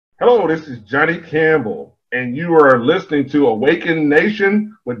Hello, this is Johnny Campbell, and you are listening to Awaken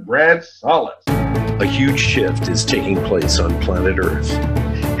Nation with Brad Solis. A huge shift is taking place on planet Earth.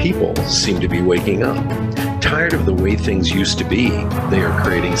 People seem to be waking up. Tired of the way things used to be, they are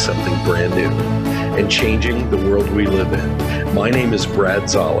creating something brand new and changing the world we live in. My name is Brad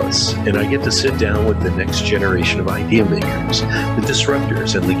Solis, and I get to sit down with the next generation of idea makers, the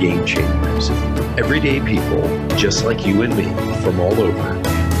disruptors, and the game changers. Everyday people, just like you and me, from all over,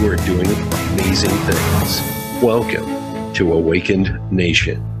 who are doing amazing things. Welcome to Awakened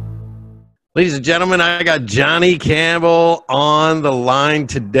Nation. Ladies and gentlemen, I got Johnny Campbell on the line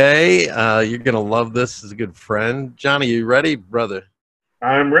today. You're going to love this. He's a good friend. Johnny, you ready, brother?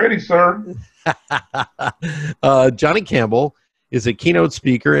 I'm ready, sir. Johnny Campbell is a keynote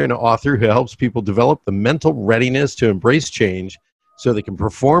speaker and author who helps people develop the mental readiness to embrace change so they can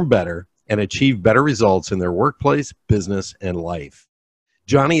perform better and achieve better results in their workplace, business, and life.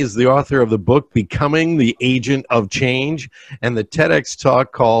 Johnny is the author of the book, Becoming the Agent of Change, and the TEDx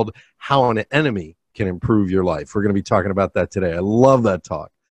talk called How an Enemy Can Improve Your Life. We're going to be talking about that today. I love that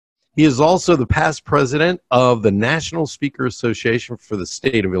talk. He is also the past president of the National Speaker Association for the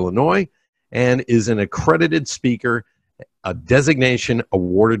state of Illinois and is an accredited speaker, a designation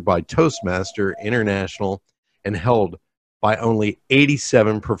awarded by Toastmaster International and held by only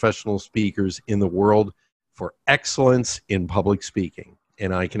 87 professional speakers in the world for excellence in public speaking.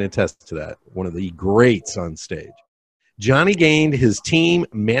 And I can attest to that, one of the greats on stage. Johnny gained his team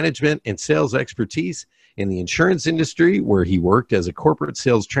management and sales expertise in the insurance industry, where he worked as a corporate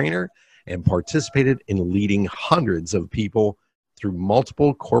sales trainer and participated in leading hundreds of people through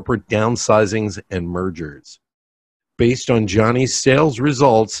multiple corporate downsizings and mergers. Based on Johnny's sales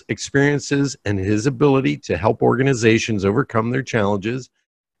results, experiences, and his ability to help organizations overcome their challenges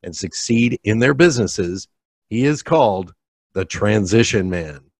and succeed in their businesses, he is called the Transition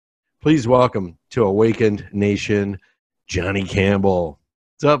Man. Please welcome to Awakened Nation, Johnny Campbell.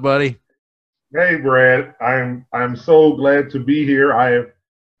 What's up, buddy? Hey, Brad. I'm so glad to be here. I have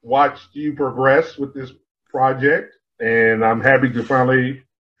watched you progress with this project, and I'm happy to finally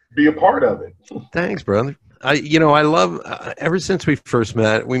be a part of it. Thanks, brother. I love, ever since we first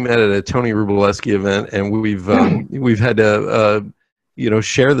met, we met at a Tony Rubleski event, and we've had to,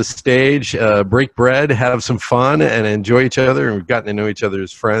 share the stage, break bread, have some fun, and enjoy each other, and we've gotten to know each other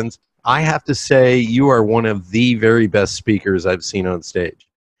as friends. I have to say, you are one of the very best speakers I've seen on stage.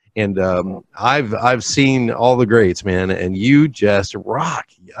 And I've seen all the greats, man, and you just rock.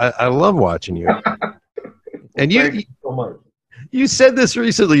 I love watching you. And Thank you so much. You said this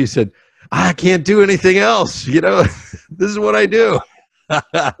recently. You said, I can't do anything else. This is what I do.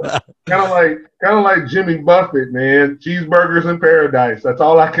 Kind of like Jimmy Buffett, man. Cheeseburgers in paradise. That's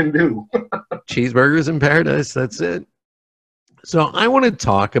all I can do. Cheeseburgers in paradise. That's it. So I want to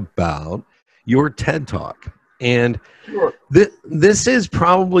talk about your TED Talk. And Sure. This is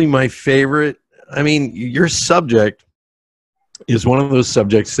probably my favorite. I mean, your subject is one of those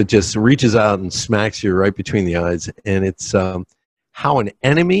subjects that just reaches out and smacks you right between the eyes. And it's how an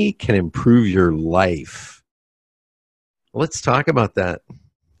enemy can improve your life. Let's talk about that.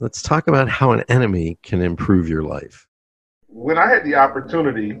 Let's talk about how an enemy can improve your life. When I had the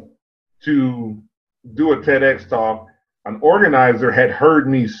opportunity to do a TEDx talk, an organizer had heard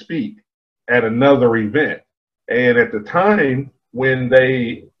me speak at another event. And at the time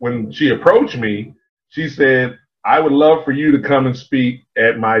when she approached me, she said, I would love for you to come and speak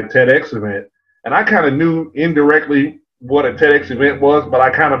at my TEDx event. And I kind of knew indirectly what a TEDx event was, but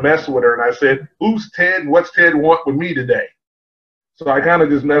I kind of messed with her and I said, who's Ted? What's Ted want with me today? So I kind of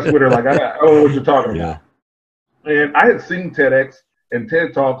just messed with her like, I don't know what you're talking about. And I had seen TEDx and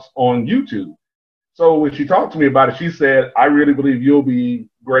TED Talks on YouTube. So when she talked to me about it, she said, I really believe you'll be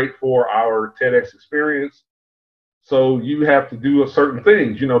great for our TEDx experience. So you have to do certain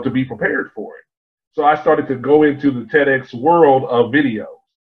things, to be prepared for it. So I started to go into the TEDx world of videos.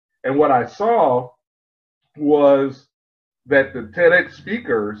 And what I saw was that the TEDx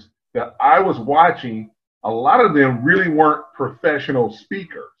speakers that I was watching, a lot of them really weren't professional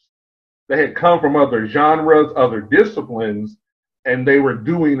speakers. They had come from other genres, other disciplines, and they were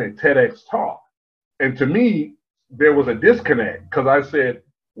doing a TEDx talk. And to me, there was a disconnect because I said,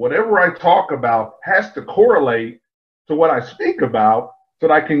 whatever I talk about has to correlate to what I speak about so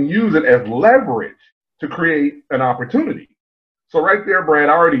that I can use it as leverage to create an opportunity. So right there, Brad,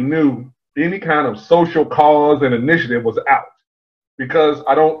 I already knew any kind of social cause and initiative was out because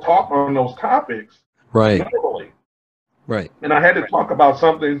I don't talk on those topics normally. Right. And I had to talk about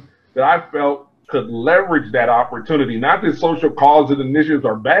something that I felt could leverage that opportunity. Not that social causes and initiatives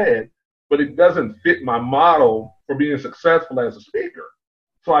are bad, but it doesn't fit my model for being successful as a speaker.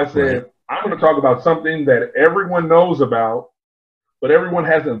 So I Right. said, I'm going to talk about something that everyone knows about, but everyone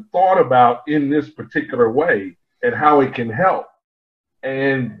hasn't thought about in this particular way and how it can help.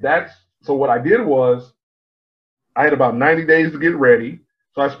 And so what I did was I had about 90 days to get ready.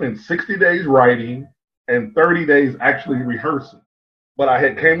 So I spent 60 days writing and 30 days actually rehearsing. But I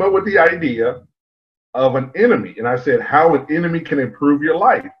had came up with the idea of an enemy. And I said, how an enemy can improve your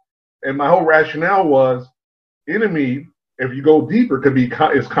life. And my whole rationale was enemy, if you go deeper,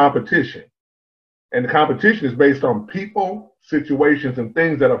 is competition. And the competition is based on people, situations, and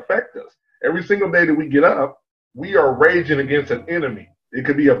things that affect us. Every single day that we get up, we are raging against an enemy. It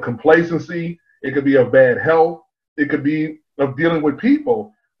could be of complacency. It could be of bad health. It could be of dealing with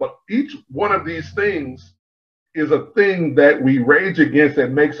people. But each one of these things is a thing that we rage against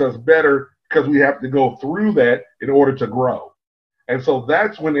that makes us better because we have to go through that in order to grow. And so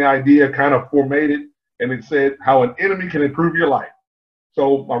that's when the idea kind of formatted, and it said how an enemy can improve your life.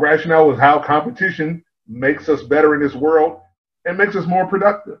 So my rationale was how competition makes us better in this world and makes us more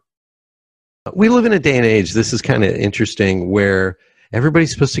productive. We live in a day and age, this is kind of interesting, where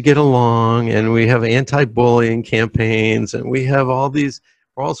everybody's supposed to get along, and we have anti-bullying campaigns, and we have all these,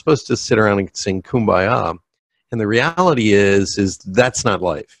 we're all supposed to sit around and sing Kumbaya. And the reality is that's not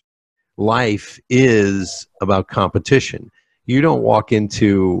life. Life is about competition. You don't walk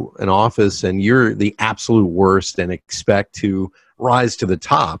into an office and you're the absolute worst and expect to rise to the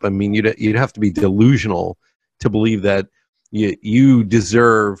top. I mean, you'd have to be delusional to believe that you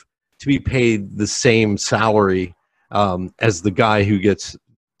deserve to be paid the same salary as the guy who gets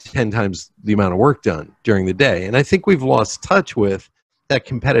 10 times the amount of work done during the day. And I think we've lost touch with that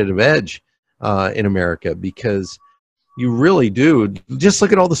competitive edge in America, because you really do. Just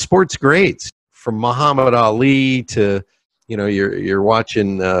look at all the sports greats, from Muhammad Ali to, you know, you're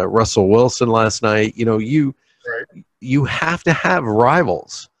watching Russell Wilson last night. You know, you have to have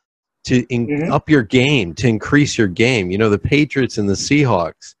rivals to up your game, to increase your game. You know, the Patriots and the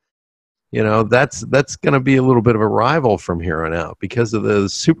Seahawks, you know, that's going to be a little bit of a rival from here on out because of the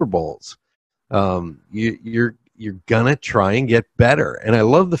Super Bowls. You're going to try and get better. And I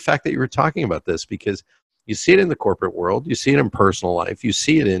love the fact that you were talking about this, because you see it in the corporate world, you see it in personal life, you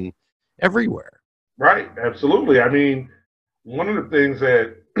see it in everywhere. Right, absolutely. I mean, one of the things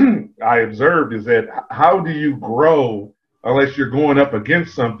that I observed is that how do you grow unless you're going up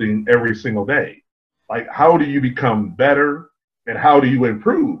against something every single day? Like, how do you become better and how do you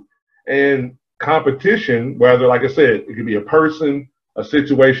improve? And competition, whether, like I said, it could be a person, a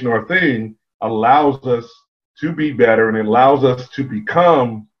situation, or a thing, allows us to be better and it allows us to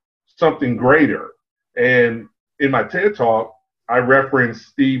become something greater. And in my TED Talk, I referenced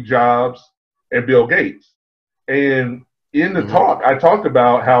Steve Jobs and Bill Gates. And in the talk, I talked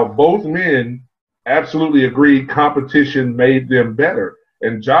about how both men absolutely agreed competition made them better.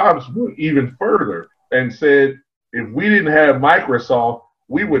 And Jobs went even further and said, if we didn't have Microsoft,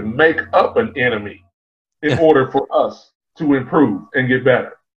 we would make up an enemy in order for us to improve and get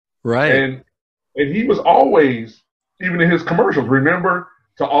better. Right. And he was always, even in his commercials, remember,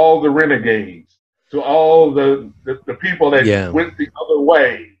 to all the renegades, to all the people that went the other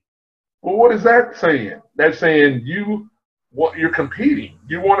way. Well, what is that saying? That's saying you're competing.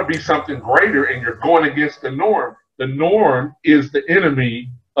 You want to be something greater and you're going against the norm. The norm is the enemy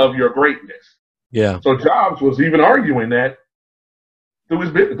of your greatness. Yeah. So Jobs was even arguing that through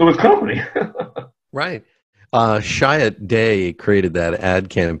his company. Right. Chiat Day created that ad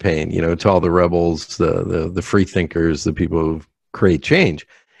campaign, you know, to all the rebels, the free thinkers, the people who create change.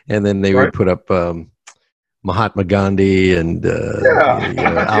 And then they would put up Mahatma Gandhi and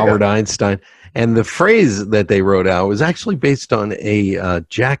Albert Einstein. And the phrase that they wrote out was actually based on a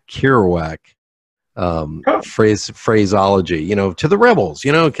Jack Kerouac phraseology, you know, to the rebels,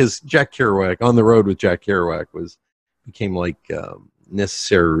 you know, because Jack Kerouac, On the Road with Jack Kerouac became like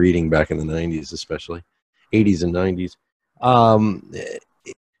necessary reading back in the 90s, especially 80s and 90s.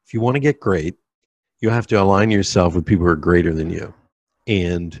 If you want to get great, you have to align yourself with people who are greater than you.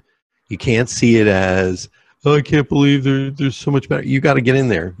 And you can't see it as, oh, I can't believe there's so much better. You got to get in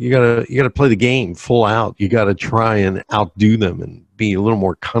there. You got to play the game full out. You got to try and outdo them and be a little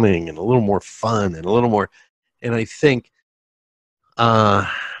more cunning and a little more fun and a little more. And I think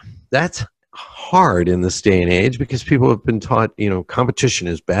that's hard in this day and age because people have been taught, you know, competition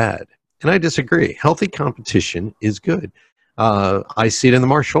is bad. And I disagree. Healthy competition is good. I see it in the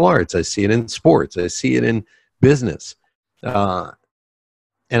martial arts. I see it in sports. I see it in business.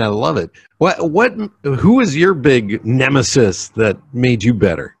 And I love it. Who is your big nemesis that made you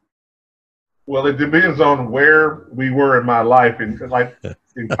better? Well, it depends on where we were in my life. And like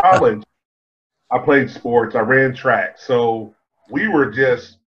in college, I played sports. I ran track. So we were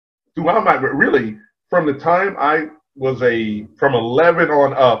just throughout my, really, from the time I was from 11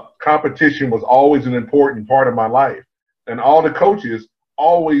 on up, competition was always an important part of my life. And all the coaches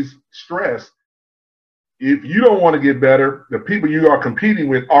always stress, if you don't want to get better, the people you are competing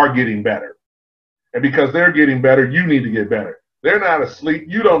with are getting better. And because they're getting better, you need to get better. They're not asleep.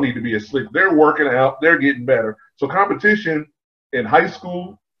 You don't need to be asleep. They're working out. They're getting better. So competition in high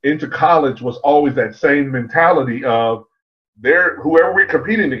school into college was always that same mentality of whoever we're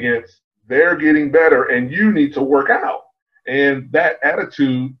competing against, they're getting better and you need to work out. And that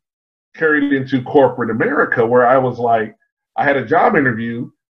attitude carried into corporate America, where I was like, I had a job interview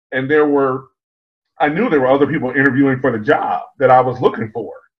and I knew there were other people interviewing for the job that I was looking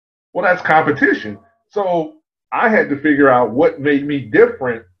for. Well, that's competition. So I had to figure out what made me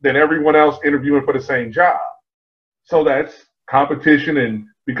different than everyone else interviewing for the same job. So that's competition. And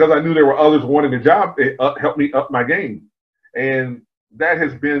because I knew there were others wanting the job, it helped me up my game. And that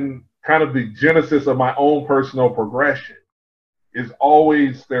has been kind of the genesis of my own personal progression, is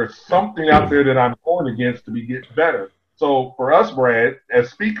always there's something out there that I'm going against to get better. So for us, Brad, as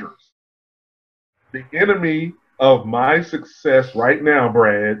speakers, the enemy of my success right now,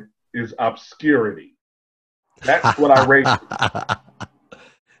 Brad, is obscurity. That's what I rate.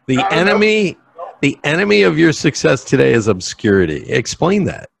 The enemy of your success today is obscurity. Explain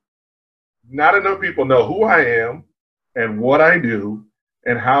that. Not enough people know who I am and what I do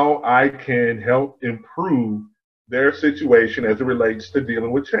and how I can help improve their situation as it relates to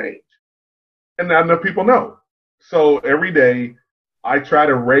dealing with change. And not enough people know. So every day I try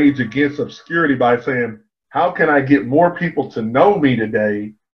to rage against obscurity by saying, how can I get more people to know me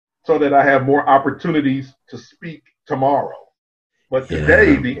today so that I have more opportunities to speak tomorrow? But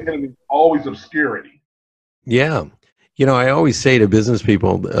today, the enemy is always obscurity. Yeah. You know, I always say to business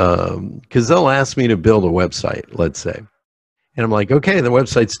people, because they'll ask me to build a website, let's say. And I'm like, okay, the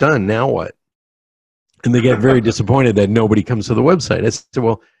website's done. Now what? And they get very disappointed that nobody comes to the website. I said,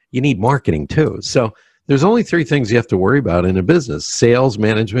 well, you need marketing too. So there's only 3 things you have to worry about in a business: sales,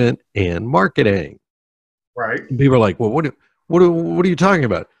 management, and marketing. Right. And people are like, well, what are you talking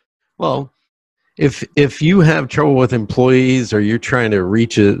about? Well, if you have trouble with employees, or you're trying to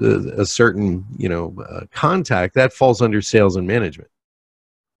reach a certain contact, that falls under sales and management.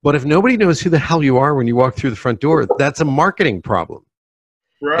 But if nobody knows who the hell you are when you walk through the front door, that's a marketing problem.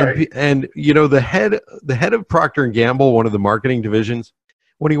 Right. And the head of Procter & Gamble, one of the marketing divisions,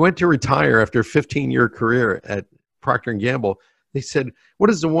 when he went to retire after a 15-year career at Procter & Gamble, they said, what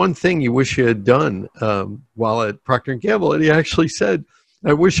is the one thing you wish you had done while at Procter & Gamble? And he actually said,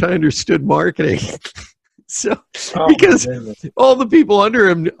 I wish I understood marketing. Because all the people under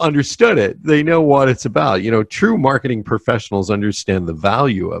him understood it. They know what it's about. True marketing professionals understand the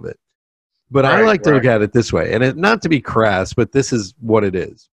value of it. But I like to look at it this way, and not to be crass, but this is what it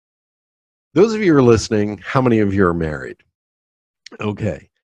is. Those of you who are listening, how many of you are married? Okay.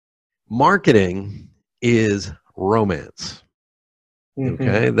 Marketing is romance.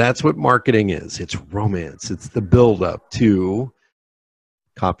 Okay. That's what marketing is. It's romance. It's the buildup to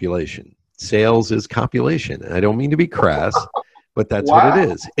copulation. Sales is copulation. I don't mean to be crass, but that's what it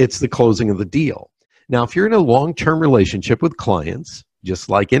is. It's the closing of the deal. Now, if you're in a long-term relationship with clients, just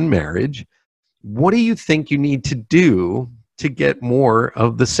like in marriage, what do you think you need to do to get more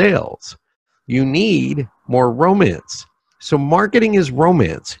of the sales? You need more romance. So marketing is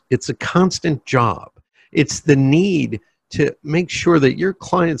romance. It's a constant job. It's the need to make sure that your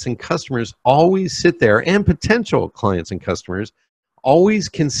clients and customers always sit there, and potential clients and customers always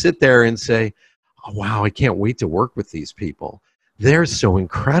can sit there and say, oh, wow, I can't wait to work with these people. They're so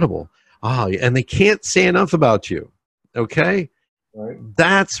incredible. And they can't say enough about you. Okay? Right.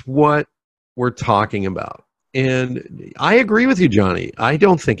 That's what we're talking about. And I agree with you, Johnny. I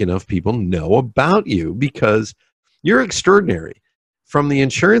don't think enough people know about you because you're extraordinary. From the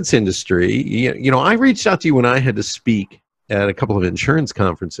insurance industry, I reached out to you when I had to speak at a couple of insurance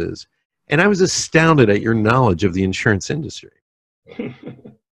conferences, and I was astounded at your knowledge of the insurance industry.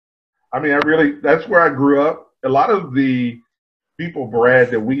 I mean, that's where I grew up. A lot of the people, Brad,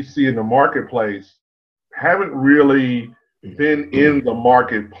 that we see in the marketplace haven't really been in the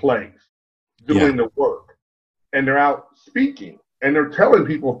marketplace doing the work. And they're out speaking and they're telling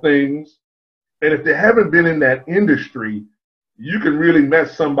people things. And if they haven't been in that industry, you can really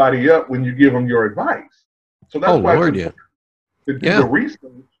mess somebody up when you give them your advice. So that's why to do the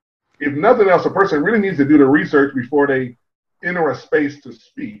research. If nothing else, a person really needs to do the research before they enter a space to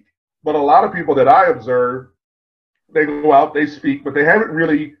speak. But a lot of people that I observe, they go out, they speak, but they haven't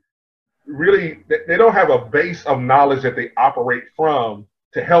really, they don't have a base of knowledge that they operate from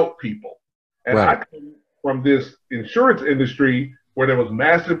to help people. And I come from this insurance industry where there was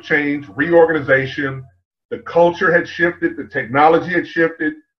massive change, reorganization, the culture had shifted, the technology had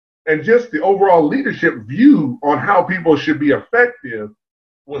shifted, and just the overall leadership view on how people should be effective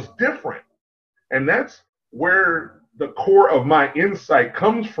was different. And that's where the core of my insight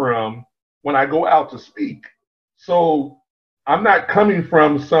comes from when I go out to speak. So I'm not coming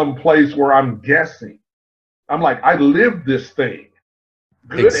from some place where I'm guessing. I'm like, I live this thing.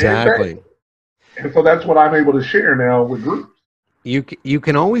 Good Exactly. and bad. And so that's what I'm able to share now with groups. You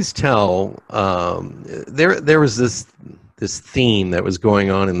can always tell. There was this theme that was going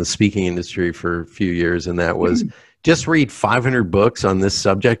on in the speaking industry for a few years, and that was just read 500 books on this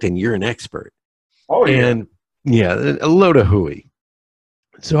subject and you're an expert. Oh yeah. And yeah, a load of hooey.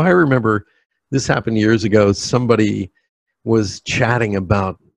 So I remember this happened years ago. Somebody was chatting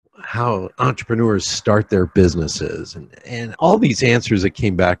about how entrepreneurs start their businesses, and all these answers that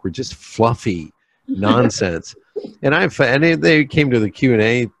came back were just fluffy nonsense. And they came to the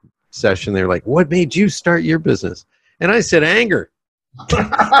Q&A session. They're like, "What made you start your business?" And I said, "Anger."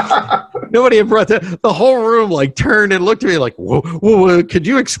 Nobody had brought that. The whole room like turned and looked at me like, whoa, could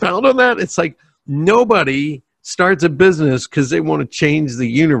you expound on that? It's like nobody starts a business because they want to change the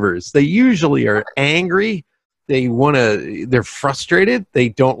universe. They usually are angry. They're frustrated. They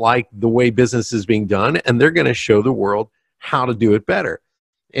don't like the way business is being done, and they're going to show the world how to do it better.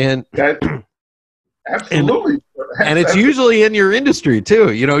 And absolutely. And it's usually in your industry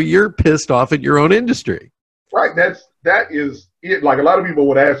too. You know, you're pissed off at your own industry. Right. That is it. Like a lot of people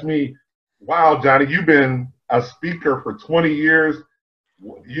would ask me, "Wow, Johnny, you've been a speaker for 20 years.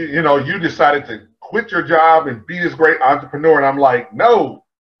 You decided to quit your job and be this great entrepreneur." And I'm like, "No,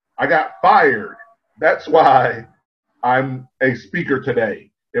 I got fired. That's why I'm a speaker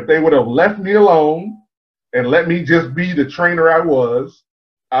today. If they would have left me alone and let me just be the trainer I was,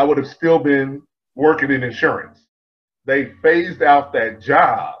 I would have still been working in insurance." They phased out that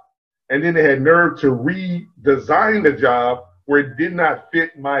job, and then they had nerve to redesign the job where it did not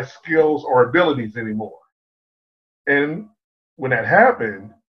fit my skills or abilities anymore. And when that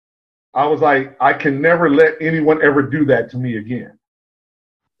happened, I was like, I can never let anyone ever do that to me again.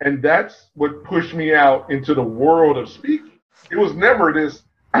 And that's what pushed me out into the world of speaking. It was never this,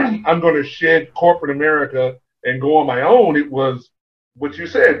 I'm going to shed corporate America and go on my own. It was what you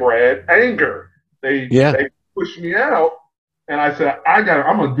said, Brad, anger. They pushed me out, and I said, I'm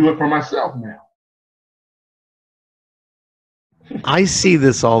going to do it for myself now. I see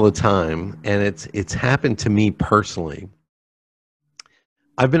this all the time, and it's happened to me personally.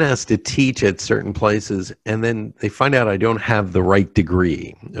 I've been asked to teach at certain places, and then they find out I don't have the right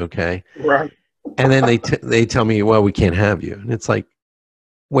degree, okay? Right. And then they tell me, "Well, we can't have you." And it's like,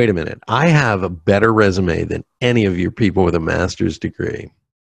 wait a minute. I have a better resume than any of your people with a master's degree.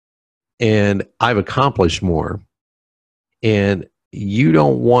 And I've accomplished more. And you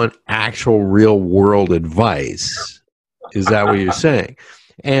don't want actual real world advice. Is that what you're saying?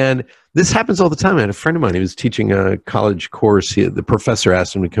 And this happens all the time. I had a friend of mine, he was teaching a college course. The professor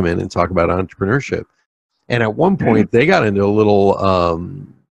asked him to come in and talk about entrepreneurship. And at one point, they got into a little,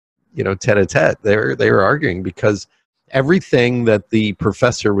 tete-a-tete. They were arguing because everything that the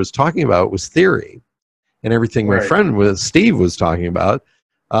professor was talking about was theory. And everything my friend Steve was talking about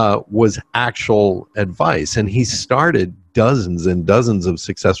was actual advice. And he started dozens and dozens of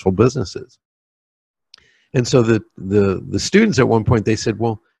successful businesses. And so the students at one point, they said,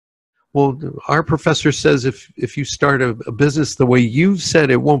 well, our professor says if you start a business the way you've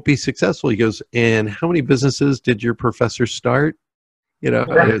said, it won't be successful. He goes, and how many businesses did your professor start?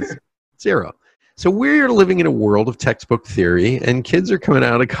 It's 0. So we're living in a world of textbook theory, and kids are coming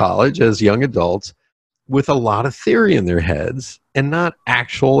out of college as young adults with a lot of theory in their heads and not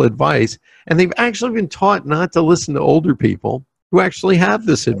actual advice. And they've actually been taught not to listen to older people who actually have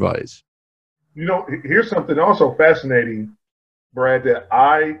this advice. Here's something also fascinating, Brad, that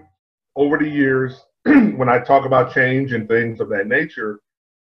over the years, when I talk about change and things of that nature,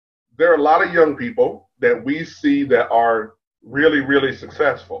 there are a lot of young people that we see that are really, really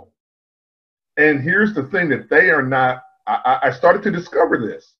successful. And here's the thing that they are not, I started to discover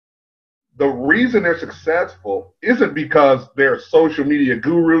this. The reason they're successful isn't because they're social media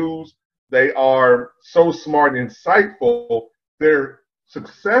gurus. They are so smart and insightful. They're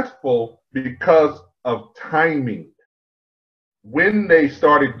successful because of timing. When they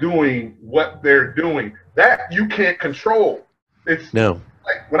started doing what they're doing, that you can't control. It's no.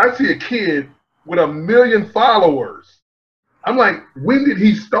 Like when I see a kid with 1 million followers, I'm like, when did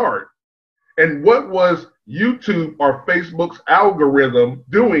he start? And what was YouTube or Facebook's algorithm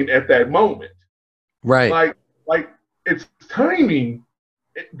doing at that moment? Right. Like it's timing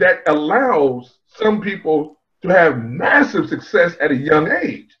that allows some people to have massive success at a young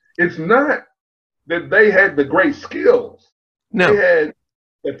age. It's not that they had the great skills. No. They had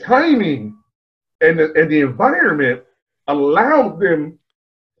the timing and the environment allowed them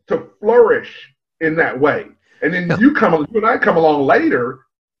to flourish in that way. And then you and I come along later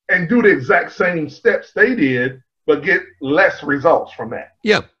and do the exact same steps they did, but get less results from that.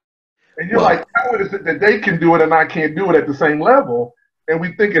 Yeah. And you're like, how is it that they can do it and I can't do it at the same level? And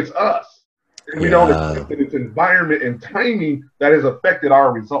we think it's us. And we don't accept that it's environment and timing that has affected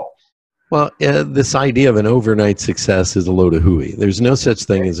our results. Well, this idea of an overnight success is a load of hooey. There's no such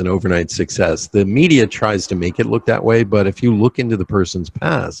thing as an overnight success. The media tries to make it look that way, but if you look into the person's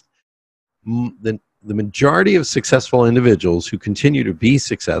past, the majority of successful individuals who continue to be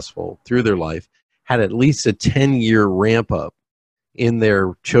successful through their life had at least a 10-year ramp up in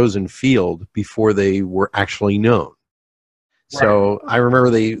their chosen field before they were actually known. Right. So I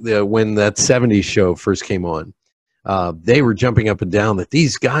remember when that 70s show first came on, they were jumping up and down that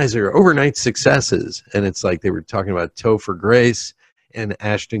these guys are overnight successes. And it's like they were talking about Topher Grace and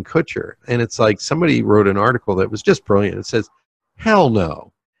Ashton Kutcher. And it's like somebody wrote an article that was just brilliant. It says, hell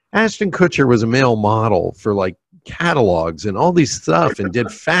no. Ashton Kutcher was a male model for like catalogs and all these stuff and did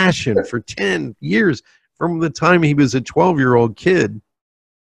fashion for 10 years from the time he was a 12-year-old kid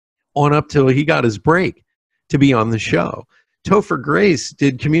on up till he got his break to be on the show. Topher Grace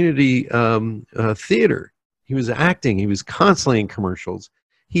did community theater. He was acting. He was constantly in commercials.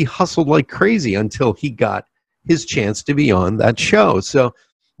 He hustled like crazy until he got his chance to be on that show. So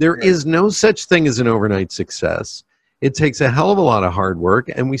there is no such thing as an overnight success. It takes a hell of a lot of hard work,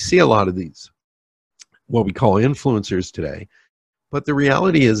 and we see a lot of these, what we call influencers today. But the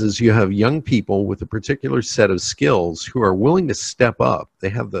reality is you have young people with a particular set of skills who are willing to step up. They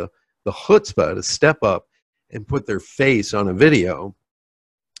have the chutzpah to step up and put their face on a video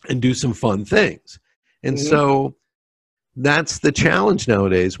and do some fun things. And so that's the challenge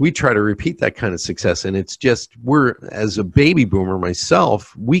nowadays. We try to repeat that kind of success, and it's just, as a baby boomer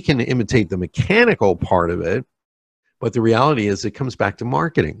myself, we can imitate the mechanical part of it, but the reality is it comes back to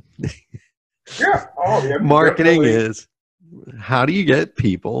marketing. Marketing is, how do you get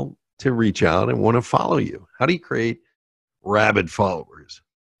people to reach out and want to follow you? How do you create rabid followers?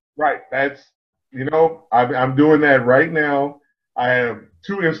 Right. That's, I'm doing that right now. I have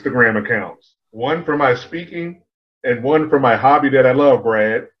 2 Instagram accounts, one for my speaking and one for my hobby that I love,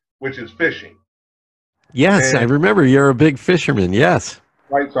 Brad, which is fishing. Yes, I remember you're a big fisherman. Yes.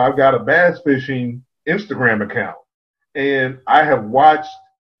 Right. So I've got a bass fishing Instagram account, and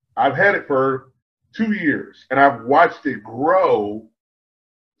I've had it for 2 years, and I've watched it grow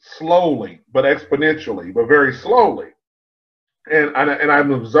slowly, but exponentially, but very slowly. And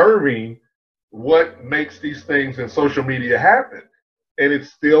I'm observing what makes these things in social media happen. And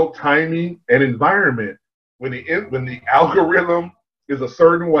it's still timing and environment. When the algorithm is a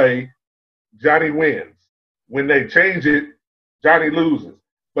certain way, Johnny wins. When they change it, Johnny loses.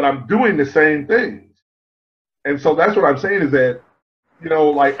 But I'm doing the same things. And so that's what I'm saying is that,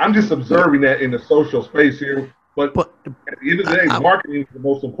 I'm just observing that in the social space here. But at the end of the day, marketing is the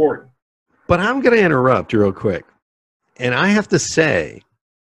most important. But I'm going to interrupt real quick. And I have to say,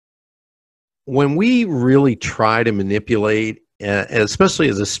 when we really try to manipulate, especially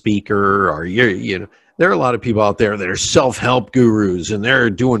as a speaker, or there are a lot of people out there that are self-help gurus and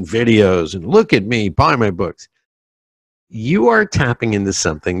they're doing videos and look at me, buy my books. You are tapping into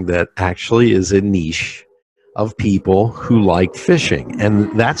something that actually is a niche of people who like fishing.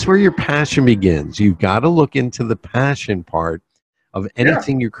 And that's where your passion begins. You've got to look into the passion part of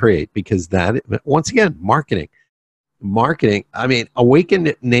anything you create, because that, once again, marketing. I mean,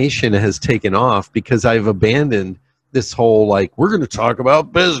 Awakened Nation has taken off because I've abandoned this whole, we're going to talk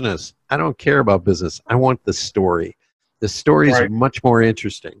about business. I don't care about business. I want the story. The story is much more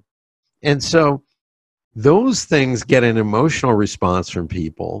interesting. And so those things get an emotional response from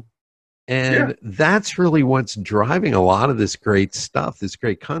people. And that's really what's driving a lot of this great stuff, this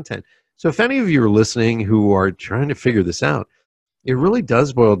great content. So if any of you are listening who are trying to figure this out, it really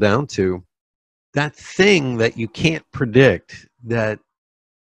does boil down to that thing that you can't predict that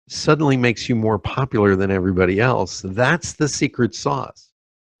suddenly makes you more popular than everybody else. That's the secret sauce.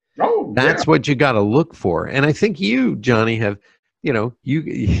 That's what you got to look for. And I think you, Johnny, have, you're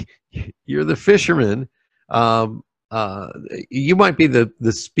the fisherman. You might be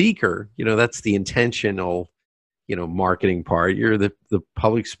the speaker, that's the intentional, marketing part. You're the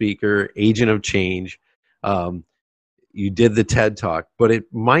public speaker, agent of change. You did the TED Talk, but it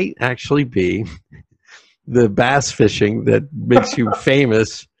might actually be the bass fishing that makes you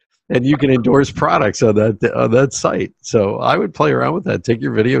famous, and you can endorse products on that site. So I would play around with that. Take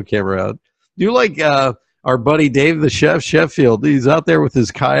your video camera out. Do our buddy Dave the Chef Sheffield. He's out there with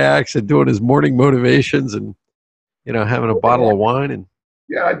his kayaks and doing his morning motivations and, you know, having a bottle of wine. And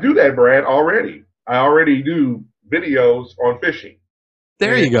yeah, I do that, Brad, already. I already do videos on fishing.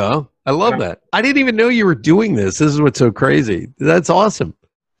 there you go. I love that. I didn't even know you were doing this. This is what's so crazy. That's awesome.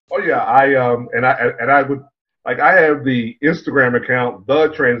 Oh yeah, I would like I have the Instagram account, The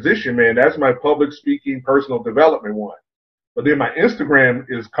Transition Man. That's my public speaking, personal development one. But then my Instagram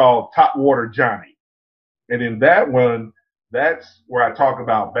is called Top Water Johnny, and in that one, that's where I talk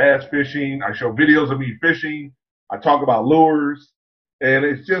about bass fishing. I show videos of me fishing. I talk about lures, and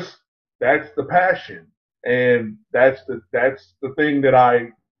it's just that's the passion, and that's the thing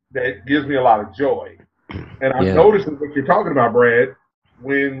that gives me a lot of joy. And I've noticed what you're talking about, Brad.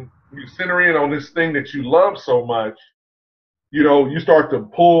 When you center in on this thing that you love so much, you know, you start to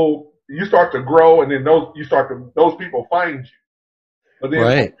grow, and then those people find you. But then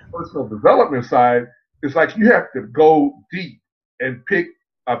on the personal development side, it's like you have to go deep and pick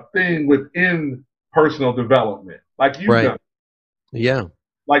a thing within personal development, like you've done. Yeah.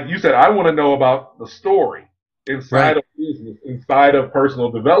 Like you said, I want to know about the story inside of business, inside of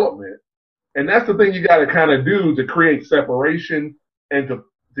personal development. And that's the thing you got to kind of do to create separation and to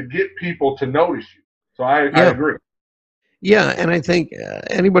get people to notice you. So I agree. Yeah, and I think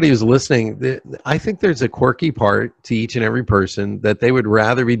anybody who's listening, I think there's a quirky part to each and every person that they would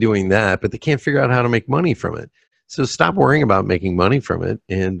rather be doing that, but they can't figure out how to make money from it. So stop worrying about making money from it.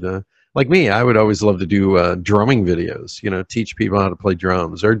 And like me, I would always love to do drumming videos, you know, teach people how to play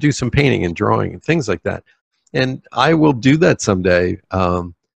drums or do some painting and drawing and things like that. And I will do that someday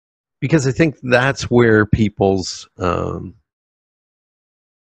because I think that's where people's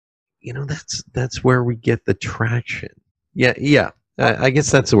you know, that's where we get the traction. Yeah. I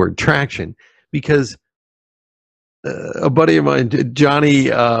guess that's the word, traction. Because a buddy of mine, Johnny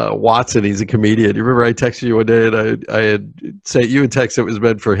Watson, he's a comedian. You remember I texted you one day and I had said you had texted it was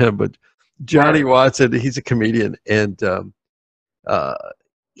meant for him, but Johnny Watson, he's a comedian, and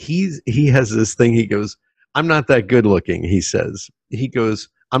he has this thing. He goes, "I'm not that good looking," he says. He goes,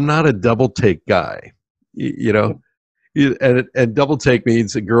 "I'm not a double take guy," you know. And double take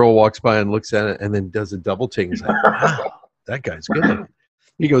means a girl walks by and looks at it and then does a double take. He's like, wow, that guy's good looking.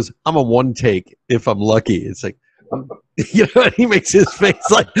 He goes, I'm a one take if I'm lucky. It's like, you know, he makes his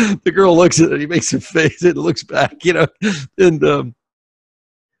face like the girl looks at it, he makes a face and looks back, you know. And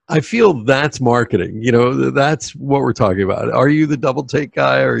I feel that's marketing, you know, that's what we're talking about. Are you the double take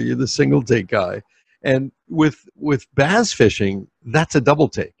guy or are you the single take guy? And with bass fishing, that's a double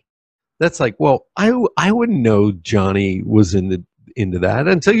take. That's like, well, I wouldn't know Johnny was into that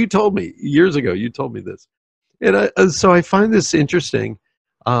until you told me years ago. You told me this, and so I find this interesting.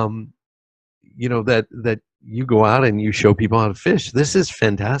 You know, that you go out and you show people how to fish. This is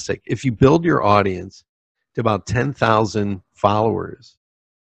fantastic. If you build your audience to about 10,000 followers,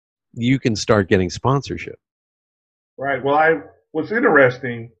 you can start getting sponsorship. Right. Well, what's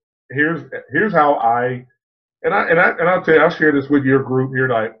interesting here's how I'll tell you, I'll share this with your group here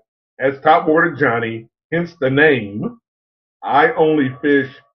tonight. As Top Water Johnny, hence the name, I only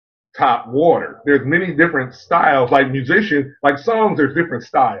fish top water. There's many different styles, like musicians, like songs, there's different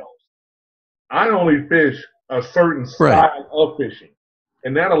styles. I only fish a certain style of fishing.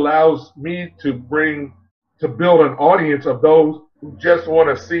 And that allows me to build an audience of those who just want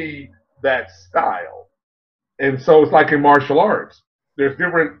to see that style. And so it's like in martial arts. There's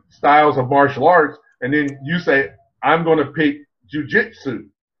different styles of martial arts, and then you say, I'm going to pick jujitsu.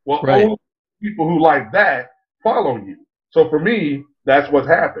 Well, only people who like that follow you. So for me, that's what's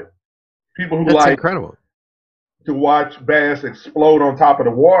happened. People who like incredible to watch bass explode on top of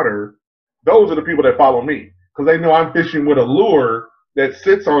the water, those are the people that follow me because they know I'm fishing with a lure that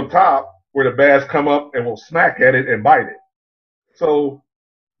sits on top where the bass come up and will smack at it and bite it. So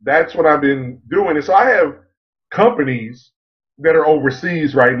that's what I've been doing. And so I have companies that are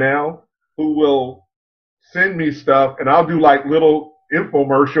overseas right now who will send me stuff, and I'll do like little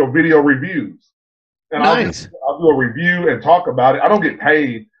infomercial video reviews. And nice. I'll do a review and talk about it. I don't get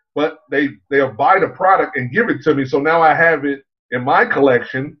paid, but they'll buy the product and give it to me. So now I have it in my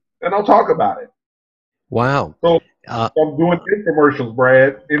collection and I'll talk about it. Wow. So I'm doing infomercials,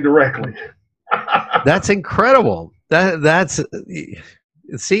 Brad, indirectly. That's incredible. That's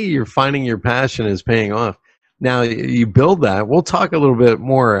see, you're finding your passion is paying off. Now you build that. We'll talk a little bit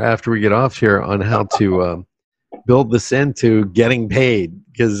more after we get off here on how to build this into getting paid,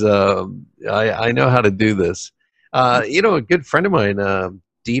 because I know how to do this. You know, a good friend of mine,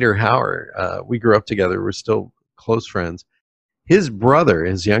 Dieter Hauer, we grew up together. We're still close friends. His brother,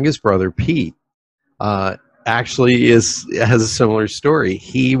 his youngest brother, Pete, actually has a similar story.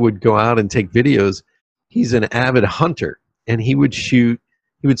 He would go out and take videos he's an avid hunter, and he would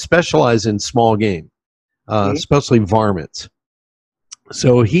specialize in small game, especially varmints.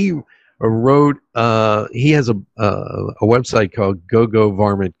 So he wrote, he has a website called Go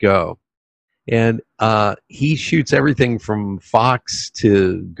Varmint Go. And he shoots everything from fox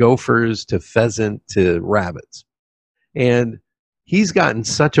to gophers to pheasant to rabbits. And he's gotten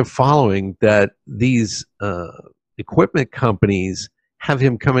such a following that these equipment companies have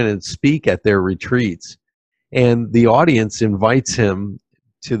him come in and speak at their retreats. And the audience invites him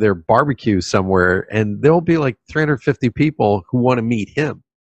to their barbecue somewhere, and there'll be like 350 people who want to meet him.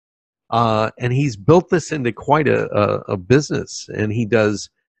 And he's built this into quite a business, and he does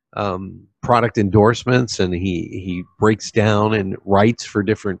product endorsements, and he breaks down and writes for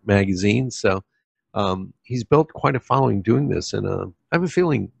different magazines. So he's built quite a following doing this, and I have a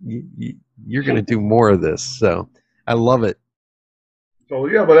feeling you're going to do more of this. So I love it. So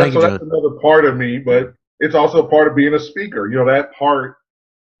yeah, but that's another part of me, but it's also part of being a speaker. You know, that part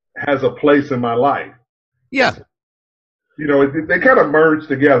has a place in my life. Yeah. You know, they kind of merge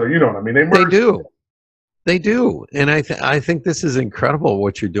together. You know what I mean? They do. They do. And I think this is incredible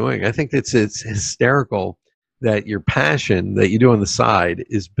what you're doing. I think it's hysterical that your passion that you do on the side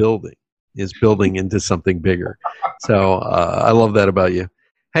is building into something bigger. So I love that about you.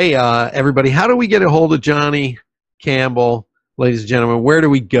 Hey, everybody, how do we get a hold of Johnny Campbell? Ladies and gentlemen, where do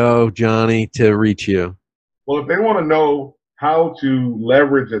we go, Johnny, to reach you? Well, if they want to know how to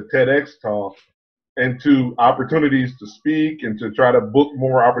leverage a TEDx talk into opportunities to speak and to try to book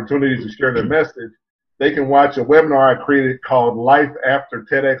more opportunities to share their message, they can watch a webinar I created called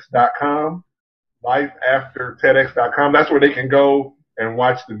lifeaftertedx.com. Lifeaftertedx.com. That's where they can go and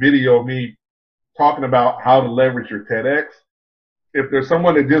watch the video of me talking about how to leverage your TEDx. If there's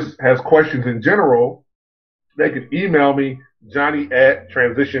someone that just has questions in general, they can email me,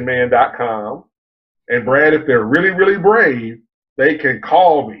 johnny@transitionman.com. And Brad, if they're really, really brave, they can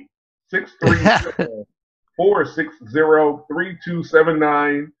call me,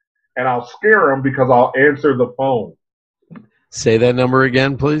 630-460-3279, and I'll scare them because I'll answer the phone. Say that number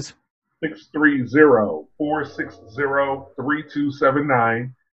again, please.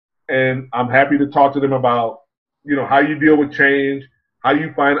 630-460-3279. And I'm happy to talk to them about, you know, how you deal with change, how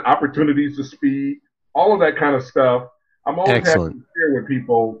you find opportunities to speak, all of that kind of stuff. I'm always happy to share with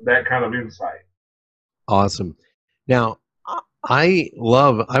people that kind of insight. Awesome. Now, I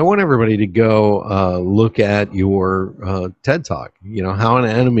want everybody to go look at your TED Talk, you know, how an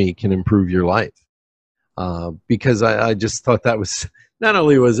enemy can improve your life. Because I just thought that was, not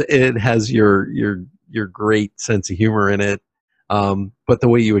only was it has your great sense of humor in it, but the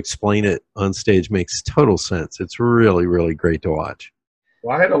way you explain it on stage makes total sense. It's really, really great to watch.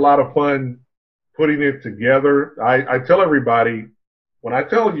 Well, I had a lot of fun putting it together. I tell everybody, when I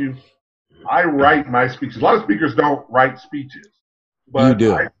tell you, I write my speeches. A lot of speakers don't write speeches. But you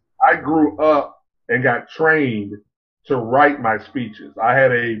do. I grew up and got trained to write my speeches. I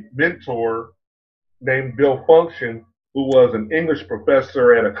had a mentor named Bill Function, who was an English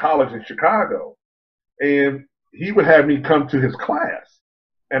professor at a college in Chicago. And he would have me come to his class.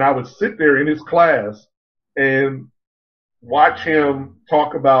 And I would sit there in his class and watch him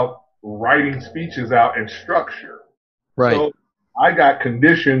talk about writing speeches out and structure. Right. So I got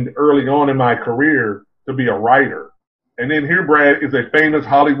conditioned early on in my career to be a writer. And then here, Brad, is a famous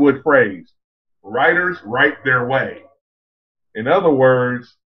Hollywood phrase: writers write their way. In other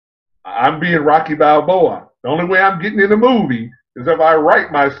words, I'm being Rocky Balboa. The only way I'm getting in the movie is if I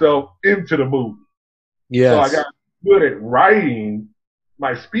write myself into the movie. Yes. So I got good at writing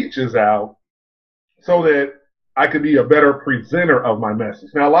my speeches out so that I could be a better presenter of my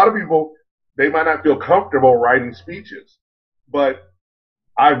message. Now, a lot of people, they might not feel comfortable writing speeches, but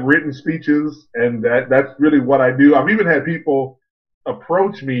I've written speeches, and that's really what I do. I've even had people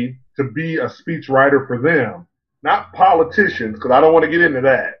approach me to be a speech writer for them, not politicians, because I don't want to get into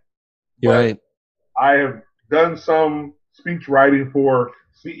that. Right. I have done some speech writing for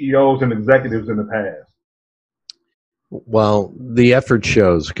CEOs and executives in the past. Well, the effort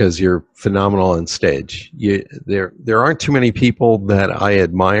shows because you're phenomenal on stage. There aren't too many people that I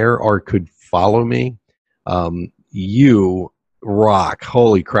admire or could follow me. You rock!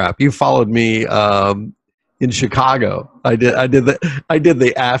 Holy crap! You followed me in Chicago. I did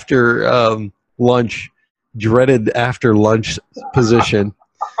the after lunch, dreaded after lunch position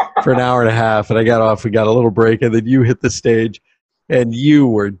for an hour and a half, and I got off. We got a little break, and then you hit the stage. And you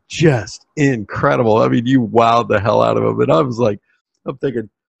were just incredible. I mean, you wowed the hell out of them. And I was like, I'm thinking,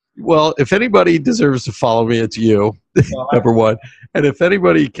 well, if anybody deserves to follow me, it's you, number one. And if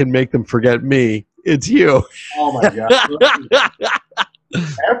anybody can make them forget me, it's you. Oh, my God.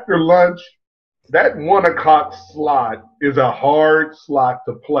 After lunch that 1 o'clock slot is a hard slot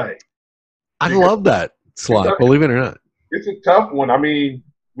to play. I love that slot, believe it or not. It's a tough one. I mean,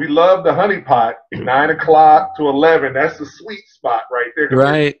 we love the honey pot, 9 o'clock to 11. That's the sweet spot right there.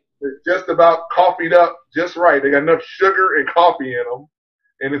 Right. It's just about coffeeed up just right. They got enough sugar and coffee in them.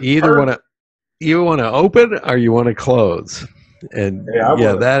 And it's you want to open or you want to close. And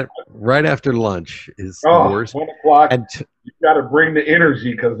that right after lunch is the worst. 1 o'clock, and you got to bring the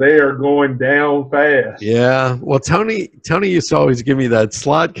energy because they are going down fast. Yeah. Well, Tony used to always give me that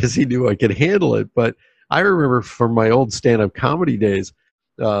slot because he knew I could handle it. But I remember from my old stand-up comedy days,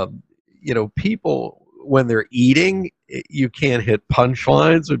 people, when they're eating, you can't hit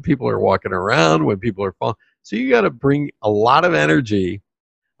punchlines when people are walking around, when people are falling. So you got to bring a lot of energy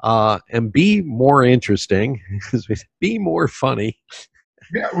and be more interesting, be more funny.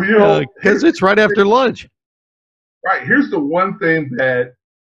 Yeah, well, because it's right after lunch. Right. Here's the one thing that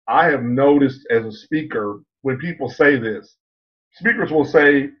I have noticed as a speaker when people say this. Speakers will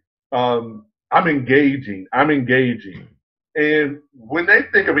say, I'm engaging. And when they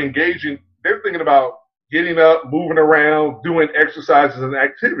think of engaging, they're thinking about getting up, moving around, doing exercises and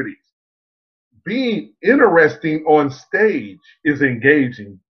activities. Being interesting on stage is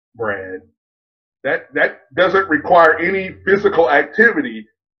engaging, Brad. That doesn't require any physical activity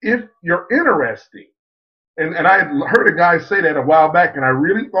if you're interesting. And I heard a guy say that a while back, and I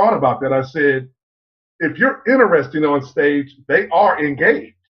really thought about that. I said, if you're interesting on stage, they are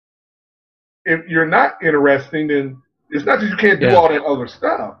engaged. If you're not interesting, then it's not that you can't do all that other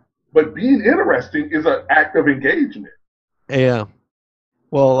stuff, but being interesting is an act of engagement. Yeah.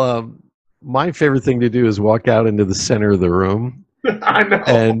 Well, my favorite thing to do is walk out into the center of the room. I know.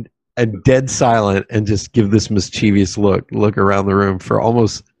 And dead silent and just give this mischievous look around the room for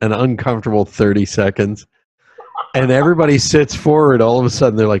almost an uncomfortable 30 seconds. And everybody sits forward. All of a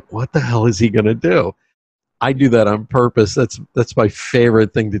sudden, they're like, what the hell is he going to do? I do that on purpose. That's my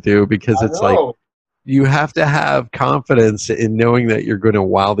favorite thing to do because it's like you have to have confidence in knowing that you're going to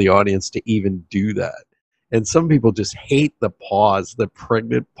wow the audience to even do that. And some people just hate the pause, the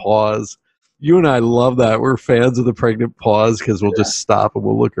pregnant pause. You and I love that. We're fans of the pregnant pause because we'll just stop and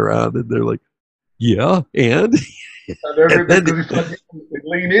we'll look around and they're like, yeah, and? And then they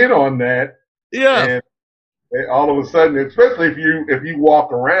lean in on that. Yeah. And all of a sudden, especially if you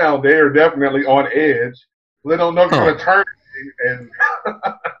walk around, they are definitely on edge. They don't know if you're going to turn and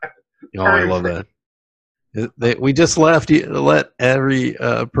I love that. We just let every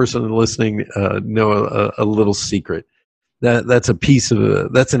person listening know a little secret. That's a piece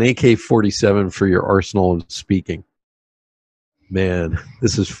of that's an AK-47 for your arsenal of speaking. Man,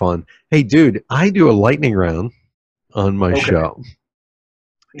 this is fun. Hey, dude, I do a lightning round on my show,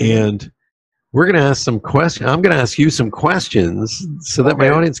 and we're going to ask some questions. I'm going to ask you some questions so that my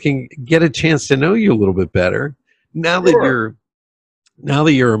audience can get a chance to know you a little bit better. Now that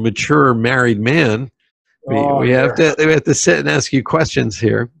you're a mature married man, we have to sit and ask you questions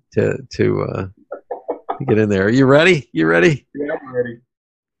here to get in there. Are you ready? You ready? Yeah, I'm ready.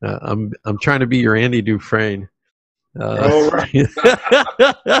 I'm trying to be your Andy Dufresne. All right.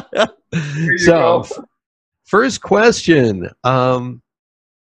 So, first question.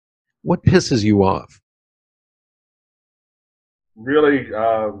 What pisses you off? Really,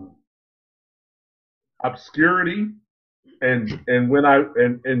 obscurity and when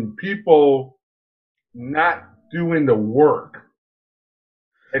and people not doing the work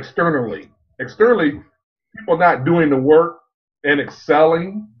externally, people not doing the work and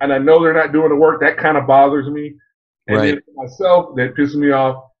excelling, and I know they're not doing the work. That kind of bothers me. And right. then myself, that pisses me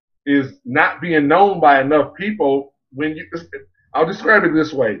off is not being known by enough people. I'll describe it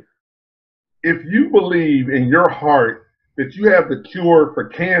this way. If you believe in your heart that you have the cure for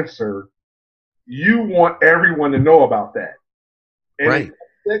cancer, you want everyone to know about that. And right. It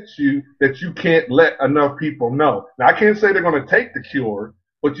upsets you that you can't let enough people know. Now, I can't say they're going to take the cure,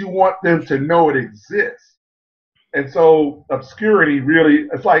 but you want them to know it exists. And so obscurity really,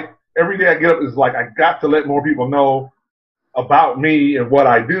 it's like every day I get up, it's like I got to let more people know about me and what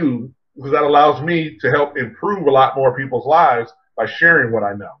I do, because that allows me to help improve a lot more people's lives by sharing what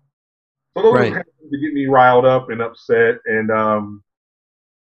I know. So those are kind of things that get me riled up and upset. And,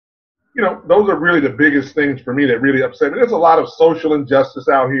 those are really the biggest things for me that really upset me. There's a lot of social injustice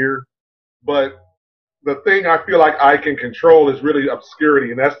out here, but the thing I feel like I can control is really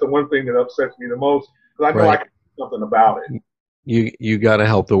obscurity. And that's the one thing that upsets me the most, because I know I can do something about it. You got to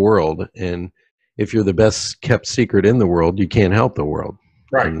help the world. And if you're the best kept secret in the world, you can't help the world.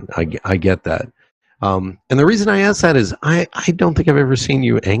 Right. And I get that. And the reason I ask that is I don't think I've ever seen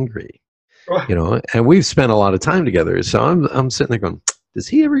you angry. And we've spent a lot of time together. So I'm sitting there going, does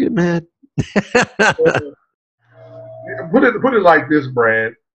he ever get mad? Put it like this,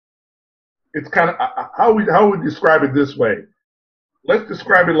 Brad. It's kind of how we describe it this way. Let's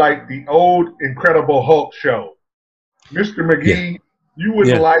describe it like the old Incredible Hulk show. Mr. McGee, you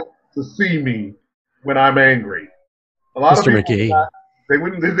wouldn't like to see me when I'm angry. A lot Mr. of people,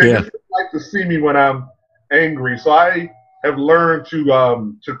 McGee. they just like to see me when I'm angry. So I have learned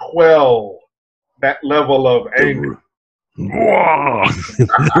to quell that level of anger.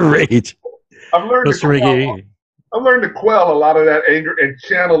 The rage. I've learned Mr. McGee. I've learned to quell a lot of that anger and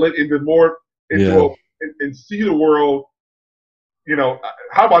channel it into and see the world. You know,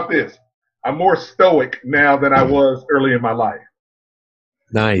 how about this? I'm more stoic now than I was early in my life.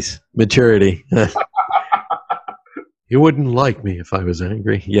 Nice. Maturity. You wouldn't like me if I was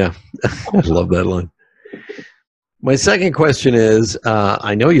angry. Yeah. I love that line. My second question is,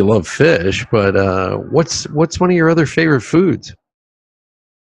 I know you love fish, but what's one of your other favorite foods?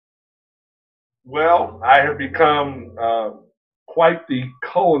 Well, I have become quite the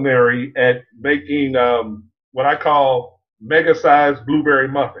culinary at making what I call mega-sized blueberry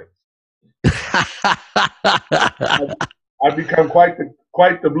muffins. I've become quite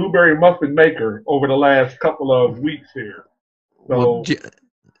the blueberry muffin maker over the last couple of weeks here. So, well,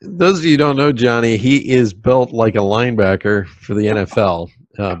 those of you who don't know Johnny, he is built like a linebacker for the NFL,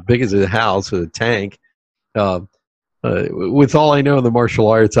 big as a house with a tank. With all I know in the martial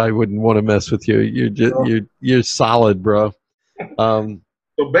arts, I wouldn't want to mess with you. You're solid, bro. So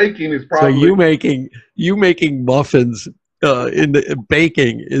baking is probably so you making muffins in the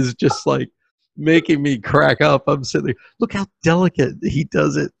baking is just like making me crack up. I'm sitting there. Look how delicate he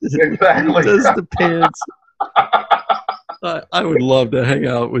does it. Exactly. He does the pans. I would love to hang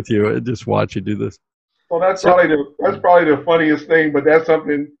out with you and just watch you do this. Well, that's probably the funniest thing, but that's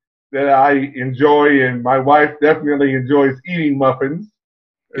something that I enjoy, and my wife definitely enjoys eating muffins.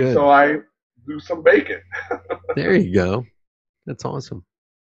 And so I do some baking. There you go. That's awesome.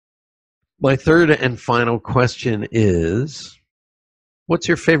 My third and final question is, what's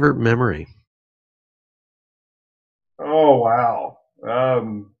your favorite memory? Oh, wow.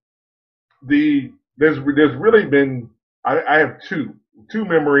 There's really been, I have two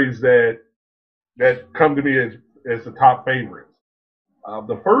memories that come to me as the top favorites.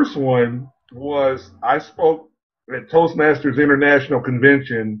 The first one was I spoke at Toastmasters International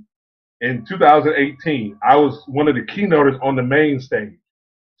Convention in 2018. I was one of the keynoters on the main stage.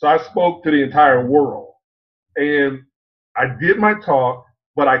 So I spoke to the entire world. And I did my talk,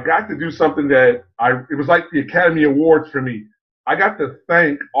 but I got to do something it was like the Academy Awards for me. I got to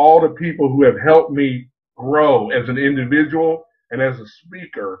thank all the people who have helped me grow as an individual and as a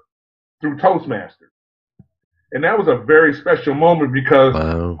speaker through Toastmasters. And that was a very special moment because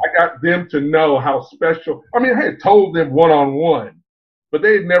I got them to know how special. I mean, I had told them one-on-one, but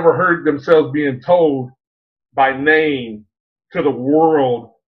they had never heard themselves being told by name to the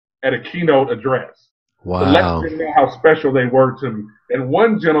world at a keynote address. Wow. To let them know how special they were to me. And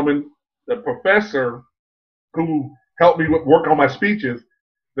one gentleman, the professor who helped me work on my speeches,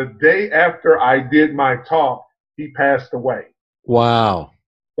 the day after I did my talk, he passed away. Wow.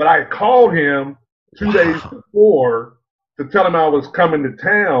 But I called him 2 days before to tell him I was coming to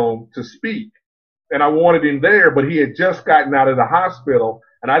town to speak. And I wanted him there, but he had just gotten out of the hospital,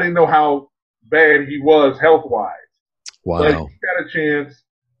 and I didn't know how bad he was health-wise. Wow. But he got a chance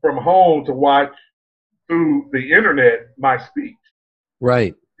from home to watch through the internet my speech.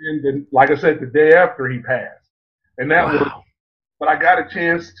 Right. And then, like I said, the day after he passed. And that was, but I got a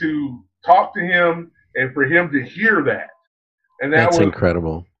chance to talk to him and for him to hear that. And that's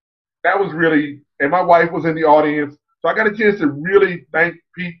incredible. That was really, and my wife was in the audience. So I got a chance to really thank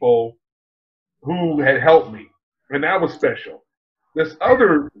people who had helped me. And that was special. This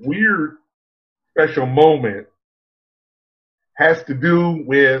other weird special moment has to do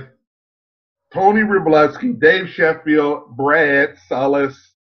with Tony Wroblewski, Dave Sheffield, Brad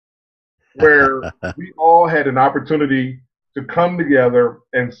Solis, where we all had an opportunity to come together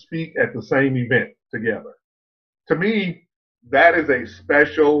and speak at the same event together. To me, that is a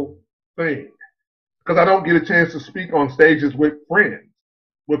special thing because I don't get a chance to speak on stages with friends,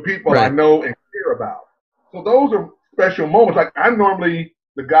 with people I know and care about. So those are special moments. Like I'm normally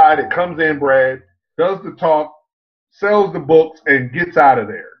the guy that comes in, Brad, does the talk, sells the books, and gets out of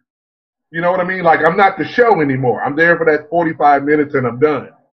there. You know what I mean? Like I'm not the show anymore. I'm there for that 45 minutes and I'm done.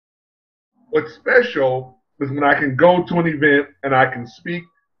 What's special is when I can go to an event and I can speak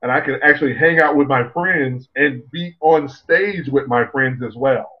and I can actually hang out with my friends and be on stage with my friends as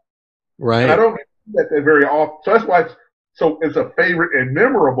well. Right. And I don't get that very often. So that's why it's a favorite and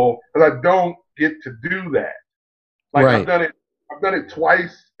memorable because I don't get to do that. Like I've done it I've done it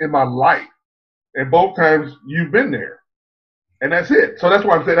twice in my life, and both times you've been there, and that's it. So that's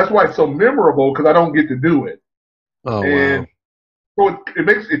why I'm saying that's why it's so memorable, because I don't get to do it. Oh, and wow. so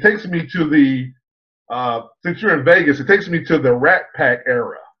it takes me to the since you're in Vegas, it takes me to the Rat Pack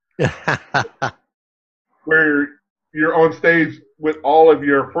era, where you're on stage with all of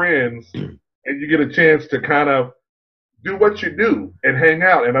your friends, and you get a chance to kind of do what you do and hang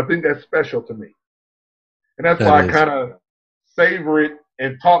out, and I think that's special to me. And that's why I kind of savor it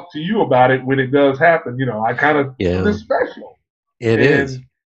and talk to you about it when it does happen. You know, I kind of, it's special. It is.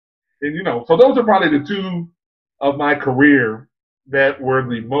 And, you know, so those are probably the two of my career that were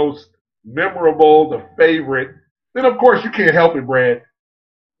the most memorable, the favorite. Then, of course, you can't help it, Brad.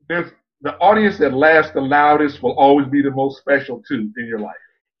 There's the audience that laughs the loudest will always be the most special, too, in your life.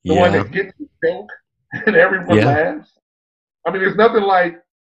 The one that gets the joke and everyone laughs. I mean, there's nothing like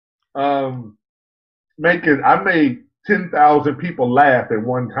I made 10,000 people laugh at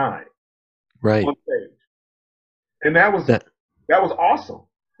one time. Right. On stage. And that was awesome.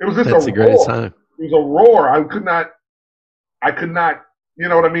 It was just that's a great roar. Time. It was a roar. I could not, you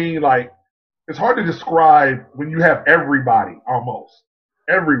know what I mean? Like, it's hard to describe when you have everybody, almost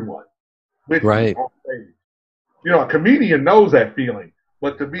everyone with you on stage. You know, a comedian knows that feeling,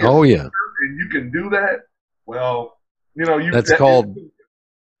 but to be a speaker and you can do that, well, you know, that's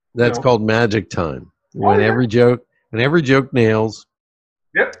called magic time. When every joke nails.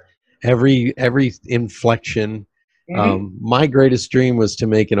 Yep. Every inflection. My greatest dream was to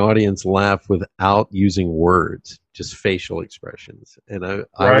make an audience laugh without using words, just facial expressions, and I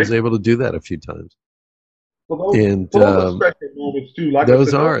was able to do that a few times. Well, those are special moments too. Like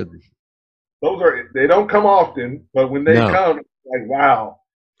those they don't come often, but when they come, it's like wow.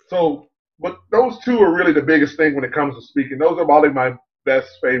 So, but those two are really the biggest thing when it comes to speaking. Those are probably my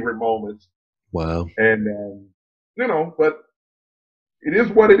best favorite moments. Wow. And you know, but it is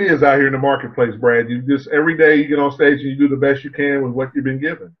what it is out here in the marketplace, Brad. You just every day you get on stage and you do the best you can with what you've been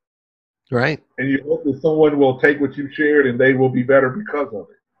given. Right. And you hope that someone will take what you've shared and they will be better because of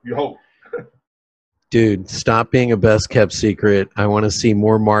it. You hope. Dude, stop being a best kept secret. I want to see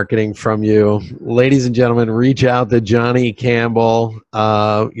more marketing from you. Ladies and gentlemen, reach out to Johnny Campbell.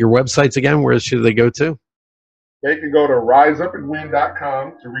 Your websites again, where should they go to? They can go to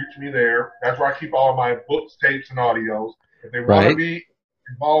riseupandwin.com to reach me there. That's where I keep all of my books, tapes, and audios. If they want to be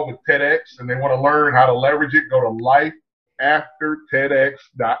involved with TEDx and they want to learn how to leverage it, go to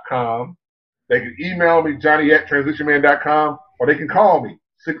lifeaftertedx.com. They can email me, johnny@transitionman.com, or they can call me,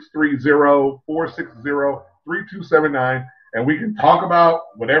 630-460-3279, and we can talk about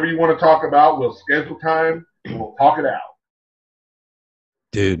whatever you want to talk about. We'll schedule time, and we'll talk it out.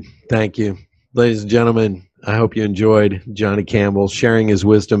 Dude, thank you. Ladies and gentlemen, I hope you enjoyed Johnny Campbell sharing his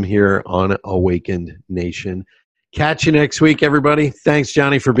wisdom here on Awakened Nation. Catch you next week, everybody. Thanks,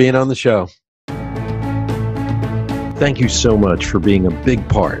 Johnny, for being on the show. Thank you so much for being a big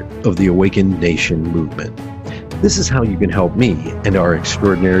part of the Awakened Nation movement. This is how you can help me and our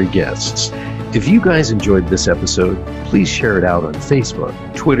extraordinary guests. If you guys enjoyed this episode, please share it out on Facebook,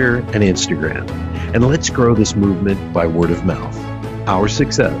 Twitter, and Instagram. And let's grow this movement by word of mouth. Our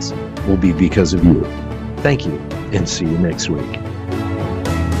success will be because of you. Thank you, and see you next week.